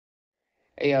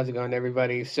Hey, how's it going,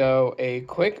 everybody? So, a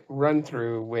quick run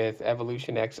through with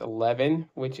Evolution X 11,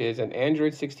 which is an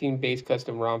Android 16 based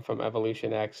custom ROM from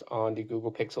Evolution X on the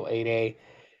Google Pixel 8a.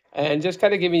 And just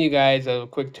kind of giving you guys a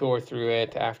quick tour through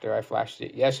it after I flashed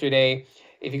it yesterday.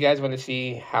 If you guys want to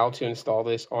see how to install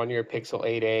this on your Pixel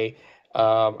 8a,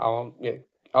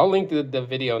 I'll link the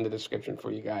video in the description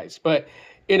for you guys. But,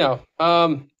 you know,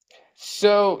 um,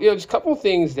 there's a couple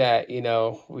things that,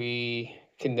 we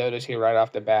can notice here right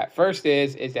off the bat. First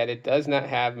is that it does not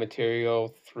have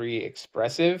Material 3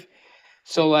 Expressive.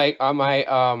 So like on my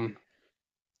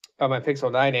Pixel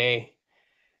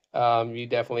 9a, you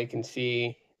definitely can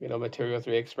see, Material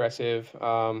 3 Expressive,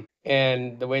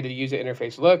 and the way the user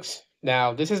interface looks.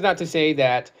 Now, this is not to say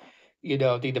that,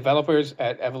 the developers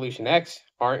at Evolution X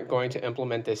aren't going to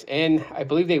implement this in. I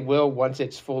believe they will once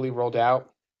it's fully rolled out.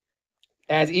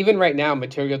 As even right now,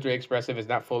 Material 3 Expressive is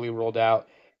not fully rolled out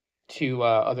to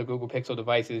other Google Pixel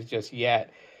devices just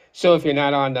yet. So if you're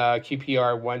not on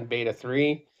QPR 1 Beta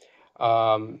 3,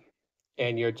 um,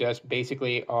 and you're just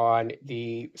basically on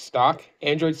the stock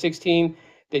Android 16,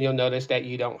 then you'll notice that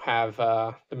you don't have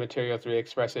the Material 3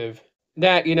 Expressive,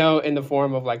 that, in the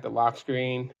form of like the lock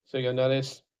screen. So you'll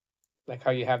notice like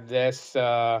how you have this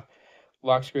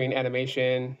lock screen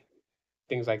animation,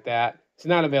 things like that. It's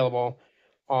not available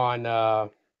on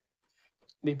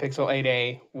the Pixel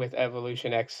 8a with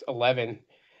Evolution X 11,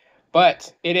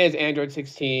 but it is Android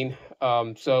 16.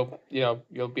 So,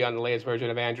 you'll be on the latest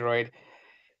version of Android.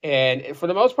 And for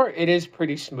the most part, it is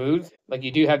pretty smooth. Like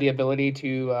you do have the ability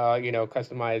to,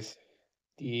 customize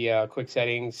the quick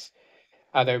settings,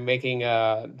 either making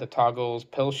the toggles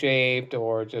pill shaped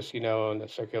or just, in a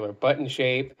circular button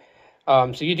shape.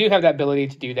 So you do have that ability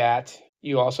to do that.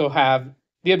 You also have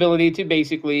the ability to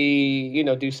basically,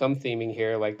 do some theming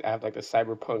here, like I have like the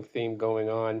cyberpunk theme going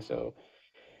on. So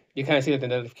you kind of see that the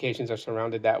notifications are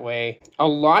surrounded that way. A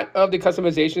lot of the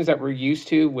customizations that we're used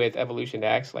to with Evolution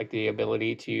X, like the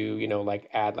ability to,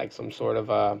 like add like some sort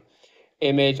of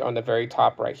image on the very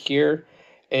top right here,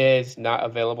 is not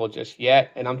available just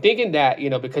yet. And I'm thinking that,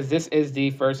 because this is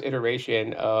the first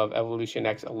iteration of Evolution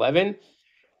X 11,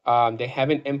 they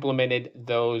haven't implemented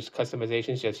those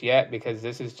customizations just yet, because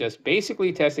this is just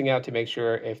basically testing out to make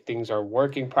sure if things are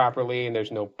working properly and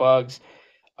there's no bugs,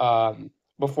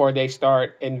 before they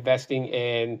start investing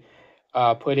in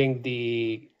putting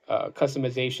the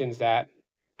customizations that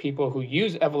people who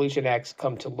use Evolution X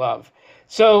come to love.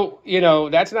 So,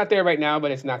 that's not there right now,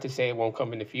 but it's not to say it won't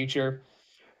come in the future.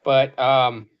 But,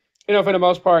 for the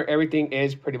most part, everything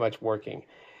is pretty much working.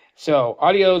 So,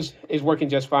 audios is working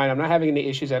just fine. I'm not having any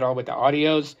issues at all with the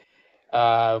audios.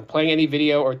 Playing any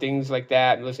video or things like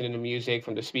that and listening to music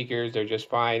from the speakers, they're just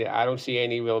fine. I don't see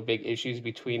any real big issues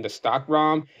between the stock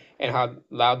ROM and how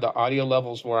loud the audio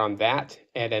levels were on that,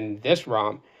 and then this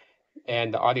ROM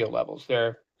and the audio levels.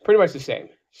 They're pretty much the same.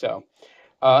 So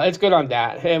it's good on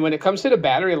that. And when it comes to the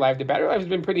battery life has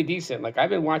been pretty decent. Like I've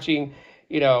been watching,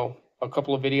 a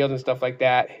couple of videos and stuff like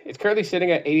that. It's currently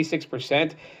sitting at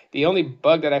 86%. The only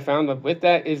bug that I found with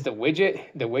that is the widget.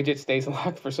 The widget stays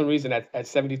locked for some reason at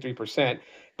 73%.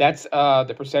 That's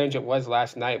the percentage it was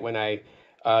last night when I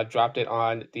dropped it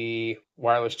on the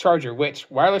wireless charger, which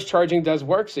wireless charging does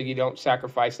work, so you don't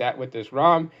sacrifice that with this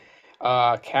ROM.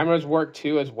 Cameras work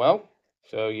too as well,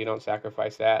 so you don't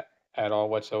sacrifice that at all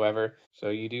whatsoever. So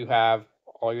you do have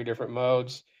all your different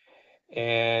modes,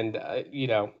 and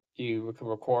you can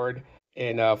record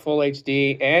in full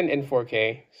HD and in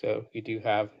 4K. So you do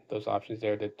have those options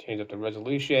there to change up the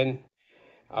resolution,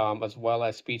 as well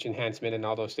as speech enhancement, and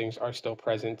all those things are still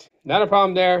present. Not a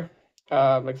problem there.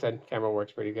 Like I said, camera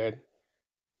works pretty good.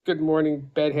 Good morning,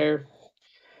 bed hair.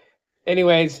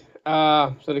 Anyways,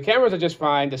 so the cameras are just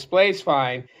fine. Display's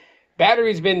fine.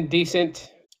 Battery's been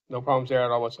decent. No problems there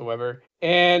at all whatsoever.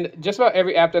 And just about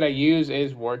every app that I use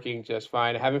is working just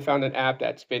fine. I haven't found an app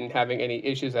that's been having any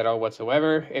issues at all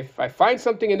whatsoever. If I find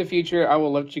something in the future, I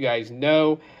will let you guys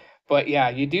know. But yeah,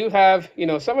 you do have,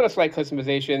 some of the slight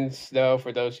customizations, though,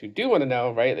 for those who do want to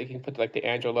know, right? Like you can put like the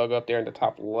Android logo up there in the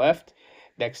top left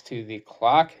next to the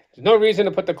clock. There's no reason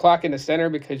to put the clock in the center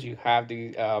because you have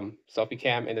the selfie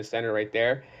cam in the center right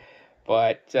there.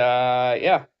 But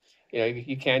yeah,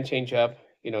 you can change up,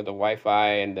 the Wi-Fi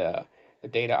and the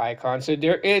data icon. So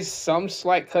there is some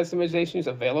slight customizations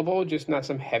available, just not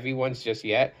some heavy ones just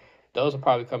yet. Those will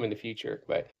probably come in the future.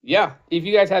 But yeah, if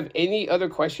you guys have any other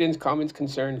questions, comments,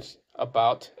 concerns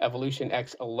about Evolution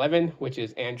X 11, which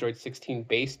is Android 16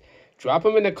 based, drop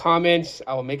them in the comments.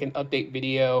 I will make an update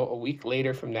video a week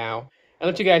later from now and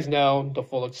let you guys know the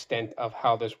full extent of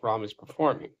how this ROM is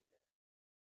performing.